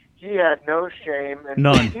lot. He had no shame, and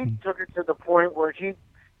None. He took it to the point where he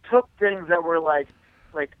took things that were like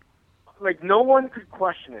no one could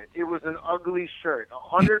question it. It was an ugly shirt.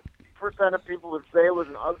 100% of people would say it was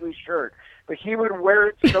an ugly shirt, but he would wear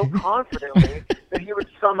it so confidently that he would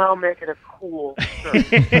somehow make it a cool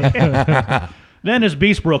shirt. Then his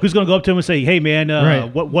beast broke. Who's going to go up to him and say, "Hey, man,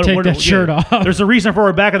 Take that shirt off." There's a reason for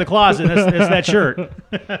our back of the closet. It's that shirt."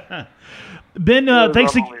 Ben,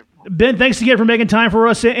 thanks again for making time for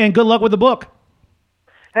us, and good luck with the book.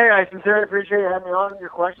 Hey, I sincerely appreciate you having me on. Your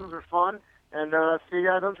questions were fun, and see you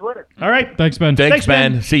guys on Twitter. All right. Thanks, Ben. Thanks,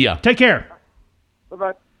 Ben. See ya. Take care.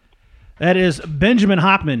 Bye-bye. That is Benjamin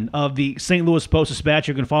Hochman of the St. Louis Post-Dispatch.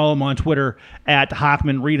 You can follow him on Twitter at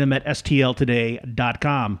Hochman. Read him at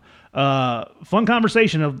stltoday.com. Fun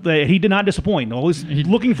conversation. He did not disappoint. Always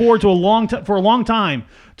looking forward to a long time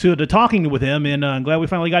to talking with him, and I'm glad we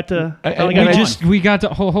finally got to. We got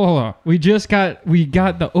the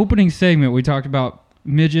opening segment. We talked about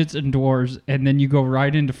midgets and dwarves, and then you go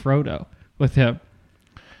right into Frodo with him.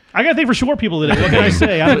 I got to think for short people today. What can I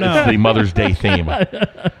say? I don't know. It's the Mother's Day theme.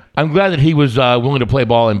 I'm glad that he was willing to play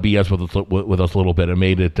ball and BS with us a little bit and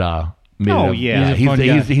made it.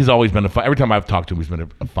 He's always been a fun. Every time I've talked to him, he's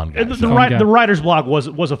been a fun guy. The writer's blog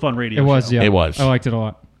was a fun radio. It was, show. yeah. It was. I liked it a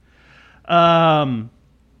lot. Other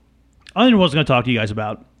than what I was going to talk to you guys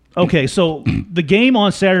about. Okay, so the game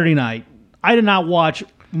on Saturday night, I did not watch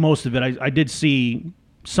most of it. I did see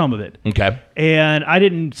some of it. Okay. And I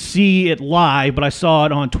didn't see it live, but I saw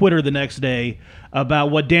it on Twitter the next day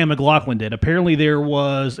about what Dan McLaughlin did. Apparently there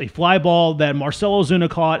was a fly ball that Marcelo Zuna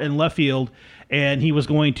caught in left field, and he was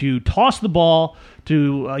going to toss the ball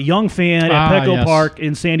to a young fan at Petco Park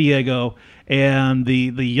in San Diego, and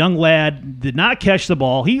the young lad did not catch the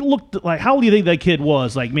ball. He looked like, how old do you think that kid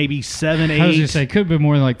was? Like maybe 7, 8? I was going to say, could have been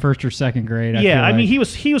more than like first or second grade. I mean, he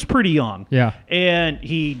was pretty young. Yeah. And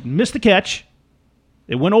he missed the catch.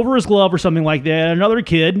 It went over his glove or something like that. Another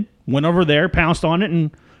kid went over there, pounced on it,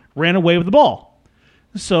 and ran away with the ball.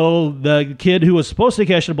 So the kid who was supposed to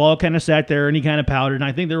catch the ball kind of sat there and he kind of pouted. And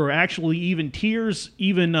I think there were actually even tears.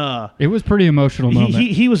 It was pretty emotional moment.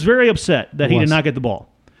 He was very upset that he did not get the ball.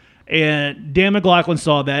 And Dan McLaughlin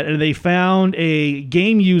saw that, and they found a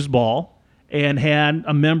game-used ball and had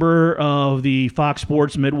a member of the Fox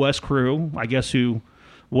Sports Midwest crew, I guess, who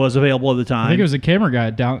was available at the time. I think it was a camera guy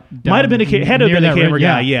down Might have been had to have been a camera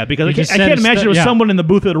guy, because I can't imagine it was someone in the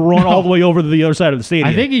booth that run all the way over to the other side of the stadium.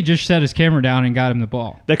 I think he just set his camera down and got him the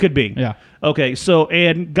ball. That could be. Yeah. Okay, so,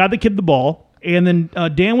 and got the kid the ball, and then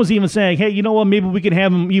Dan was even saying, hey, you know what, maybe we can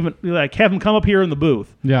have him come up here in the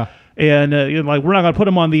booth. Yeah. And we're not going to put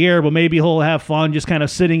him on the air, but maybe he'll have fun just kind of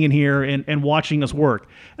sitting in here and watching us work.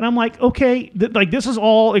 And I'm like, okay, this is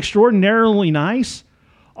all extraordinarily nice.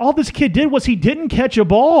 All this kid did was he didn't catch a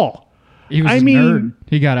ball. He was a nerd.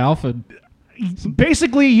 He got alpha.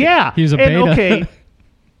 Basically, yeah. He was a beta. Okay,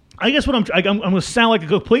 I guess what I'm going to sound like a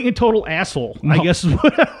complete and total asshole. No. I guess.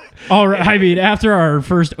 All right. I mean, after our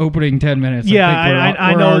first opening 10 minutes,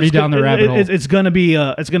 I know we're already down the rabbit hole. It's going to be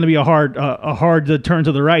a hard turn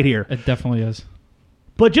to the right here. It definitely is.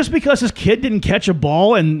 But just because this kid didn't catch a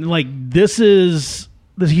ball, and he's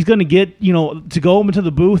going to get to go into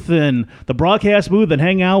the booth and the broadcast booth and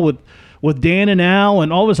hang out with Dan and Al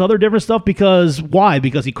and all this other different stuff, why?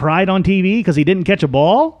 Because he cried on TV because he didn't catch a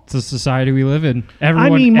ball? It's a society we live in.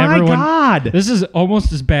 My God. This is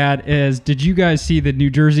almost as bad as, did you guys see the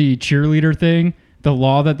New Jersey cheerleader thing? The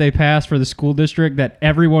law that they passed for the school district that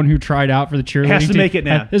everyone who tried out for the cheerleading has to make it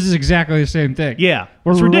now. This is exactly the same thing. Yeah.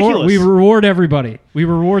 It's ridiculous. We reward everybody. We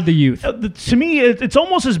reward the youth. To me, it's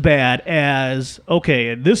almost as bad as,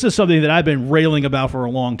 okay, this is something that I've been railing about for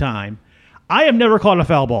a long time. I have never caught a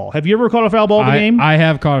foul ball. Have you ever caught a foul ball in the game? I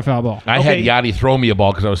have caught a foul ball. I had Yachty throw me a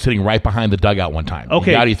ball because I was sitting right behind the dugout one time.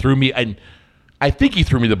 Okay. Yachty threw me, and I think he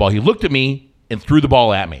threw me the ball. He looked at me, and threw the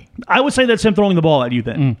ball at me. I would say that's him throwing the ball at you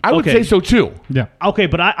then. I would Okay. say so too. Yeah. Okay,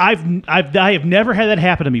 but I have never had that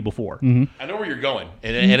happen to me before. I know where you're going,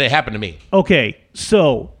 and it happened to me. Okay,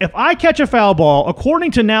 so if I catch a foul ball,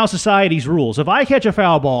 according to now society's rules, if I catch a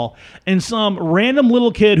foul ball and some random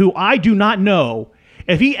little kid who I do not know,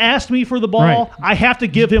 if he asked me for the ball, Right. I have to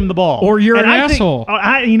give him the ball. Or you're And an I think- asshole.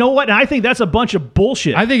 you know what? And I think that's a bunch of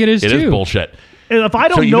bullshit. I think it is It too. is bullshit. And if I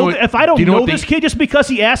don't So you know know, what- if I don't do you know know what the- this kid just because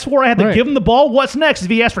he asked for, it, I have to Right. give him the ball. What's next? If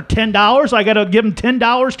he asks for $10, I got to give him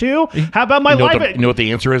 $10 too. How about my You know, life? you know what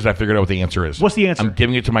the answer is? I figured out what the answer is. What's the answer? I'm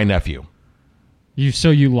giving it to my nephew. You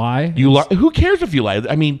lie? Who cares if you lie?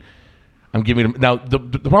 I mean, I'm giving him. Now, the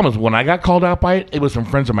problem is when I got called out by it, it was some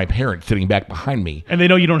friends of my parents sitting back behind me. And they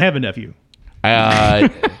know you don't have a nephew.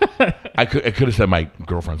 I could have said my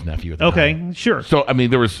girlfriend's nephew at the Okay, time. sure. So, I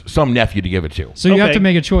mean, there was some nephew to give it to. So you have Okay. to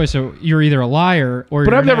make a choice. So you're either a liar or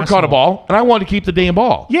But you're I've an never caught a asshole. ball, and I wanted to keep the damn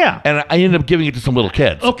ball. Yeah. And I ended up giving it to some little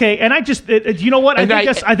kids. Okay, and I just, you know what? And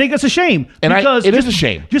I think that's a shame. And because it is just- a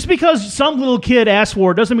shame. Just because some little kid asked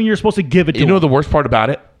for it doesn't mean you're supposed to give it to You know him. the worst part about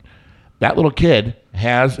it? That little kid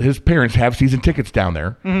his parents have season tickets down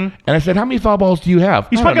there. And I said, how many foul balls do you have?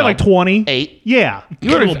 He's I probably don't got like know. 20. 8. Yeah.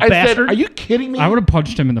 You Little understand? I said, bastard. are you kidding me? I would have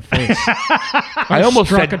punched him in the face. I almost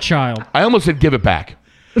struck said a child. I almost said give it back.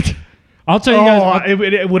 I'll tell you guys.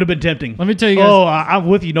 It would have been tempting. Let me tell you guys- Oh, I'm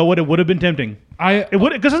with you. You know what? It would have been tempting. It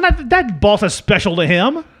would because that ball's not special to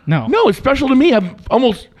him. No. No, it's special to me. I'm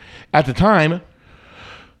almost at the time.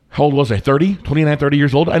 How old was I? 29, 30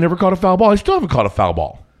 years old. I never caught a foul ball. I still haven't caught a foul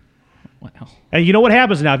ball. Wow. And you know what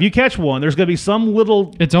happens now? If you catch one, there's going to be some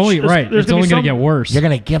little. It's only right. there's It's only going be to get worse. You're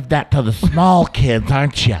gonna give that to the small kids,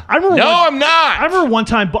 aren't you? I remember No, one- I'm not. I remember one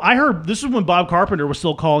time, I heard this is when Bob Carpenter was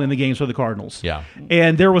still calling the games for the Cardinals. Yeah.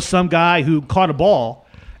 And there was some guy who caught a ball,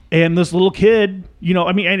 and this little kid,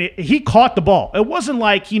 he caught the ball. It wasn't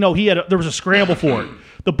like, there was a scramble for it.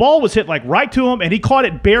 The ball was hit like right to him, and he caught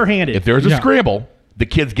it barehanded. If there's a Yeah. scramble, the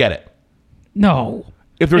kids get it. No.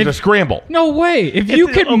 If there's a scramble. No way. If you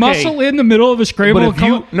could okay. muscle in the middle of a scramble, But and if you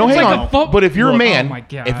come, no, it's hang like on. a fo- But if you're a Look, man, oh my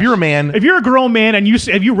gosh. if you're a man, If you're a grown man and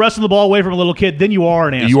you wrestle the ball away from a little kid, then you are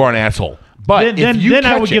an asshole. you are an asshole. But Then if you I would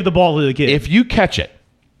catch give it- the ball to the kid. If you catch it,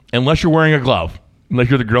 unless you're wearing a glove, unless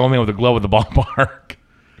you're the grown man with a glove with the ballpark.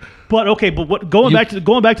 Going back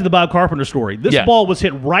to the Bob Carpenter story, this Yeah. ball was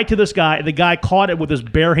hit right to this guy, and the guy caught it with his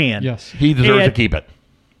bare hand. Yes. He deserves to And- keep it.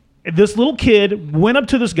 This little kid went up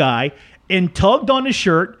to this guy and tugged on his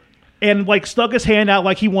shirt and like stuck his hand out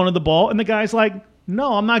like he wanted the ball, and the guy's like,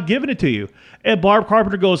 "No, I'm not giving it to you." And Bob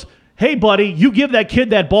Carpenter goes, "Hey, buddy, you give that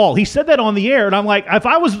kid that ball." He said that on the air, and I'm like, if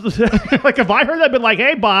I was like, if I heard that, I'd been like,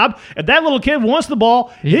 "Hey, Bob, if that little kid wants the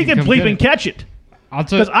ball, he can come bleep get and it." catch it." I'll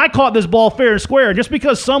tell Because I caught this ball fair and square. Just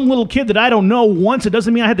because some little kid that I don't know wants it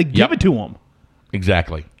doesn't mean I had to give Yep. it to him.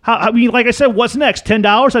 Exactly. Like I said, what's next?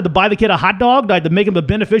 $10? I had to buy the kid a hot dog? I had to make him the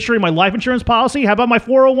beneficiary of my life insurance policy? How about my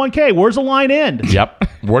 401k? Where's the line end? Yep.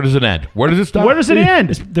 Where does it end? Where does it start? Where does it end?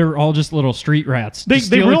 they're all just little street rats. They Just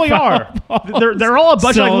stealing really foul are. balls. They're all a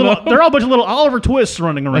bunch of Selling little. them. They're all a bunch of little Oliver Twists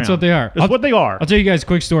running around. That's what they are. That's what they are. I'll tell you guys a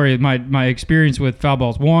quick story. My experience with foul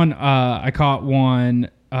balls. One, I caught one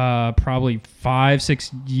probably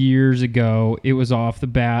 5-6 years ago. It was off the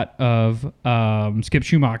bat of Skip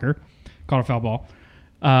Schumacher. Caught a foul ball.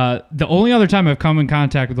 The only other time I've come in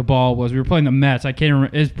contact with the ball was we were playing the Mets. I can't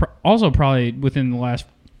remember. It's also probably within the last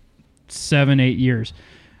 7-8 years.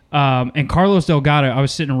 And Carlos Delgado, I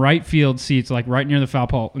was sitting right field seats, like right near the foul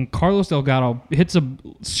pole, and Carlos Delgado hits a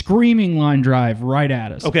screaming line drive right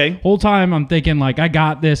at us. Okay. Whole time I'm thinking like, I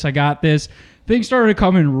got this. Things started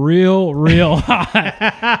coming real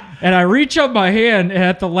hot. And I reach up my hand, and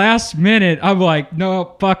at the last minute, I'm like,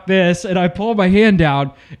 no, fuck this. And I pull my hand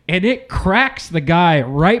down, and it cracks the guy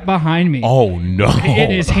right behind me Oh, no.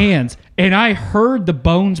 in his hands. And I heard the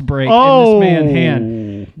bones break Oh. in this man's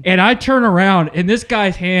hand. And I turn around, and this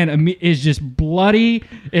guy's hand is just bloody.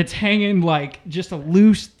 It's hanging like just a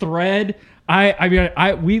loose thread.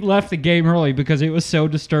 We left the game early because it was so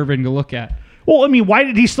disturbing to look at. Well, I mean, why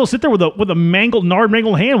did he still sit there with a mangled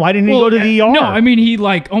hand? Why didn't he go to the ER? No, I mean he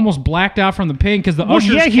like almost blacked out from the pain because the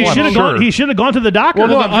ushers. yeah, he came should have sure. gone. He should have gone to the doctor. Well,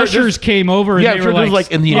 no, The I'm sure ushers came over. And Yeah, they I'm were sure there's like,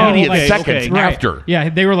 like in the immediate seconds okay. after. Yeah,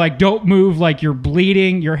 they were like, "Don't move, like you're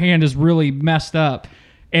bleeding. Your hand is really messed up."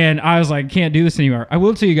 And I was like, "Can't do this anymore." I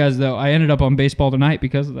will tell you guys though, I ended up on Baseball Tonight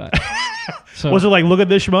because of that. So, Was it like, look at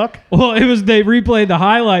this schmuck? well, it was. They replayed the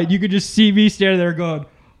highlight. You could just see me standing there going,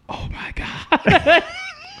 "Oh my god."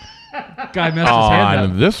 Guy messed his hand up.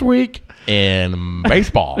 On this week in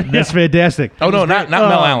baseball. That's fantastic. Oh, no, not Mel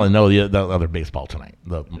Allen. No, the other baseball tonight.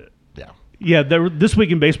 Yeah, this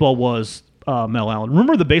week in baseball was Mel Allen.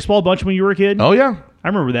 Remember the baseball bunch when you were a kid? Oh, yeah. I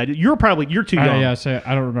remember that. You're too young. Yeah, so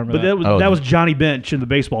I don't remember But that was Johnny Bench in the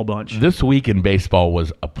baseball bunch. This week in baseball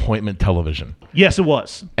was appointment television Yes, it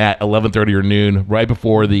was. at 11:30 or noon, right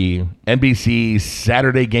before the NBC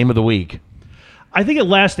Saturday game of the week. I think it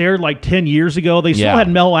last aired like 10 years ago. They still Yeah. had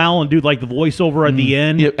Mel Allen do like the voiceover at the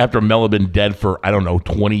end. Yeah, after Mel had been dead for, I don't know,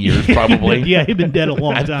 20 years probably. Yeah, he'd been dead a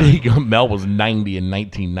long I time. think Mel was 90 in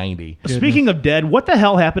 1990. Speaking of dead, what the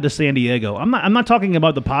hell happened to San Diego? I'm not talking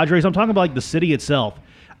about the Padres. I'm talking about like the city itself.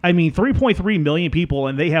 I mean, 3.3 million people,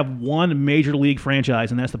 and they have one major league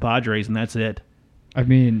franchise, and that's the Padres, and that's it. I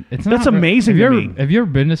mean, it's That's not, amazing Have to you ever, me. have you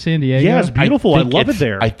ever been to San Diego? Yeah, it's beautiful. I think love it it's-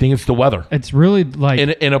 there. I think it's the weather It's really like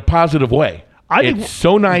in a positive way. I think- it's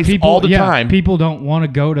so nice people, all the time. People don't want to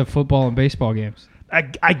go to football and baseball games.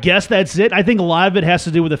 I guess that's it. I think a lot of it has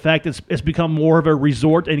to do with the fact that it's become more of a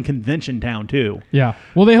resort and convention town too. Yeah.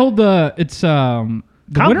 Well, they hold the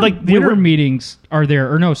winter, like the winter ori- meetings are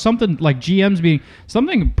there, or no, something like GM's being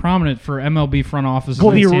something prominent for MLB front offices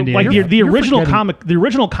Well, in San Diego. the original forgetting- the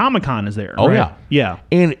original Comic-Con is there. Oh, right? yeah. Yeah.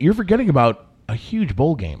 And you're forgetting about a huge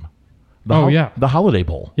bowl game. The Holiday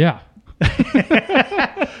Bowl. Yeah.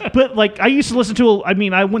 But like I used to listen to,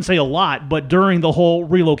 I wouldn't say a lot, but during the whole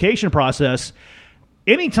relocation process,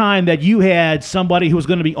 anytime that you had somebody who was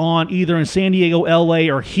going to be on either in San Diego, LA,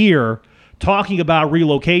 or here talking about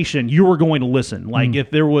relocation, you were going to listen. Like if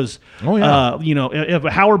there was, if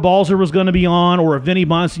Howard Balzer was going to be on, or if Vinny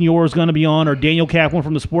Bonsignore was going to be on, or Daniel Kaplan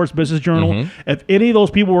from the Sports Business Journal, if any of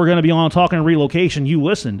those people were going to be on talking relocation, you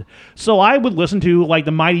listened. So I would listen to like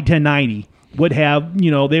the Mighty 1090. Would have,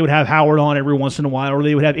 they would have Howard on every once in a while, or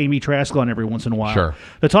they would have Amy Trask on every once in a while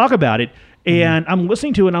to talk about it. And I'm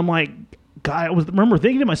listening to it, and I'm like, God, I remember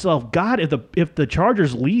thinking to myself, God, if the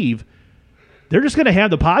Chargers leave, they're just going to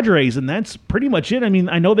have the Padres, and that's pretty much it. I mean,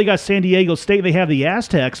 I know they got San Diego State, they have the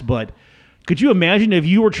Aztecs, but could you imagine if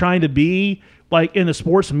you were trying to be like in the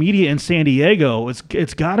sports media in San Diego?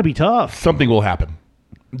 It's got to be tough. Something will happen.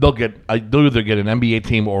 They'll either get an NBA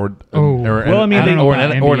team or an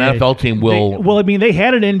NFL team will. They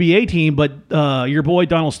had an NBA team, but your boy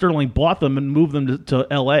Donald Sterling bought them and moved them to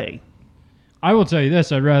L.A. I will tell you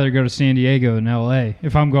this: I'd rather go to San Diego than L.A.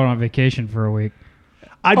 if I'm going on vacation for a week.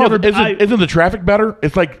 Isn't the traffic better?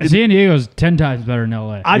 It's like San Diego's 10 times better than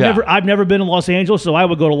L.A. I've never been to Los Angeles, so I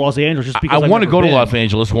would go to Los Angeles just because I want to go to Los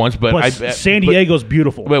Angeles once, but San Diego's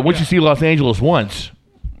beautiful. But once you see Los Angeles once,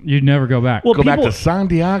 you'd never go back. Well, go back to San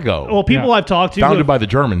Diego. Well, people I've talked to, founded by the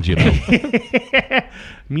Germans, a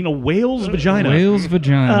whale's vagina. Whale's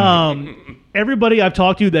vagina. Everybody I've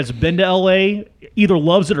talked to that's been to LA either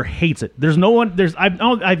loves it or hates it. There's no one.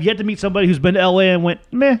 I've yet to meet somebody who's been to LA and went,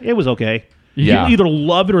 meh, it was okay. Yeah. People either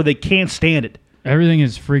love it or they can't stand it. Everything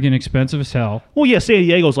is freaking expensive as hell. Well, yeah, San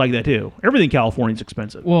Diego's like that too. Everything in California's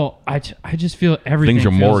expensive. Well, I just feel everything. Things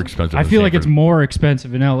are more expensive I in feel like it's Sanford. more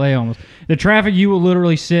expensive in LA almost. The traffic, you will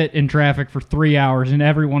literally sit in traffic for 3 hours and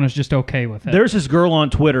everyone is just okay with it. There's this girl on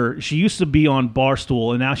Twitter. She used to be on Barstool,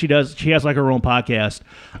 and now she has like her own podcast.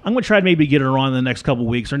 I'm going to try to maybe get her on in the next couple of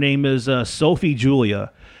weeks. Her name is Sophie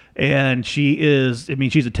Julia, and she's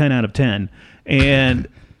a 10 out of 10. And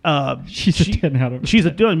she's a 10 out of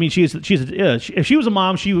 10. If she was a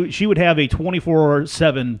mom, she would have a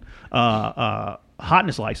 24/7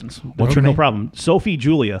 hotness license. What's her no name? problem. Sophie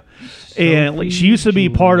Julia. And she used to be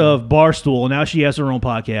part of Barstool, and now she has her own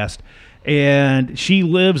podcast. And she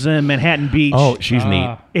lives in Manhattan Beach. Oh, she's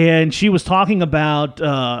neat. And she was talking about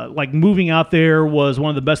like moving out there was one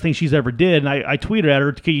of the best things she's ever did. And I tweeted at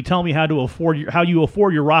her, "Can you tell me how you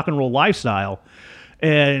afford your rock and roll lifestyle?"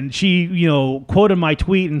 And she, quoted my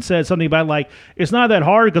tweet and said something about like, it's not that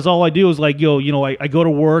hard because all I do is like, I go to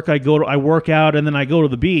work, I work out, and then I go to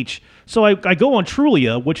the beach. So I go on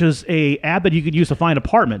Trulia, which is a app that you could use to find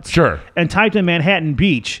apartments. Sure. And typed in Manhattan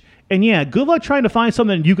Beach. And yeah, good luck trying to find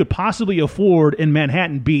something you could possibly afford in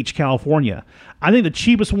Manhattan Beach, California. I think the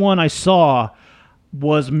cheapest one I saw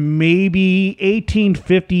was maybe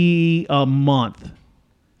 $1,850 a month.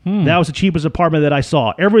 That was the cheapest apartment that I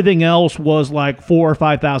saw. Everything else was like $4,000 or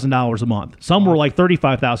 $5,000 a month. Some were like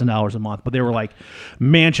 $35,000 a month, but they were like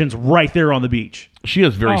mansions right there on the beach. She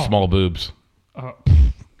has very small boobs.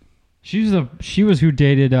 She was who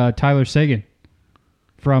dated Tyler Sagan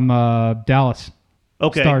from Dallas.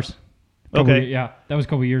 Okay. Stars. Okay. Yeah, that was a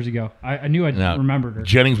couple years ago. I knew I Now, remembered her.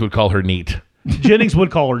 Jennings would call her neat. Jennings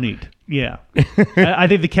would call her neat. Yeah. I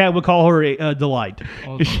think the cat would call her a delight.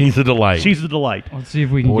 She's a delight. She's a delight. Let's see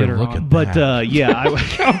if we can Boy, get her look on. at But yeah,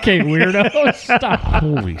 Okay, weirdo. Stop.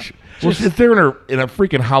 Holy shit. Well, if they're in a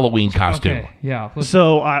freaking Halloween costume. Okay, yeah.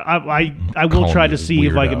 so I will Call try me to see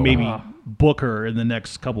if I can weirdo. maybe book her in the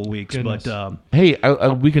next couple of weeks. Goodness. But Hey,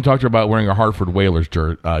 we can talk to her about wearing a Hartford Whalers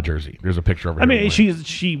jersey. There's a picture of her. I mean,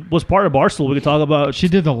 she was part of Barstool. We could talk about. She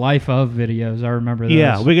did the Life of videos. I remember those.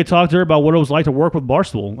 Yeah, we could talk to her about what it was like to work with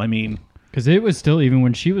Barstool. I mean, because it was still, even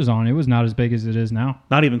when she was on, it was not as big as it is now.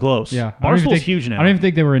 not even close. Yeah. I don't even Barstool's think- huge now. I don't even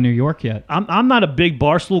think they were in New York yet. I'm not a big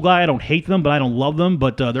Barstool guy. I don't hate them, but I don't love them.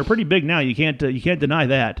 But they're pretty big now. You can't deny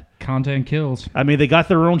that. Content kills. I mean, they got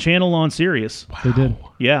their own channel on Sirius. They did.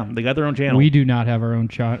 Yeah, they got their own channel. We do not have our own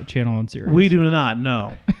channel on Sirius. We do not.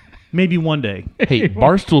 No, maybe one day. Hey,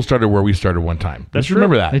 Barstool started where we started one time. That's Just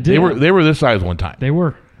remember true. that. They did. They were this size one time. They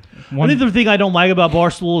were. I think the thing I don't like about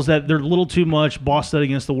Barstool is that they're a little too much Boston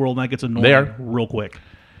against the world, and that gets annoying They are. real quick.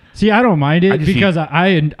 See, I don't mind I it just because I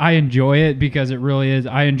enjoy it because it really is.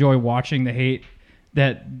 I enjoy watching the hate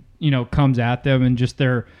that comes at them and just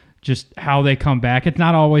how they come back. It's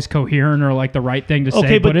not always coherent or like the right thing to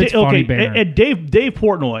say, but it's funny banner. And Dave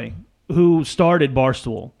Portnoy, who started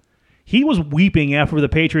Barstool, he was weeping after the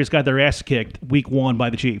Patriots got their ass kicked week 1 by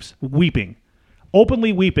the Chiefs. Weeping.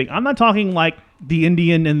 Openly weeping. I'm not talking like the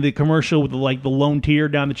Indian in the commercial with the lone tear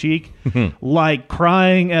down the cheek, like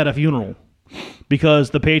crying at a funeral because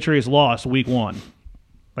the Patriots lost week 1.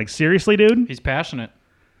 Like, seriously, dude? He's passionate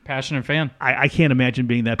fan. I can't imagine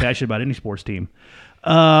being that passionate about any sports team.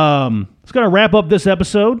 It's going to wrap up this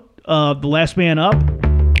episode of The Last Man Up.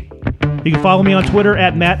 You can follow me on Twitter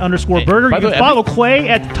at Matt_Berger. by You the can way, follow Clay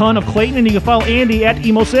at Ton of Clayton, and you can follow Andy at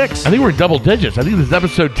Emo6. I think we're in double digits. I think this is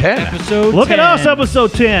episode 10. Episode Look 10. at us,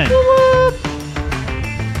 episode 10.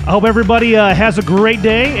 I hope everybody has a great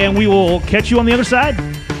day, and we will catch you on the other side.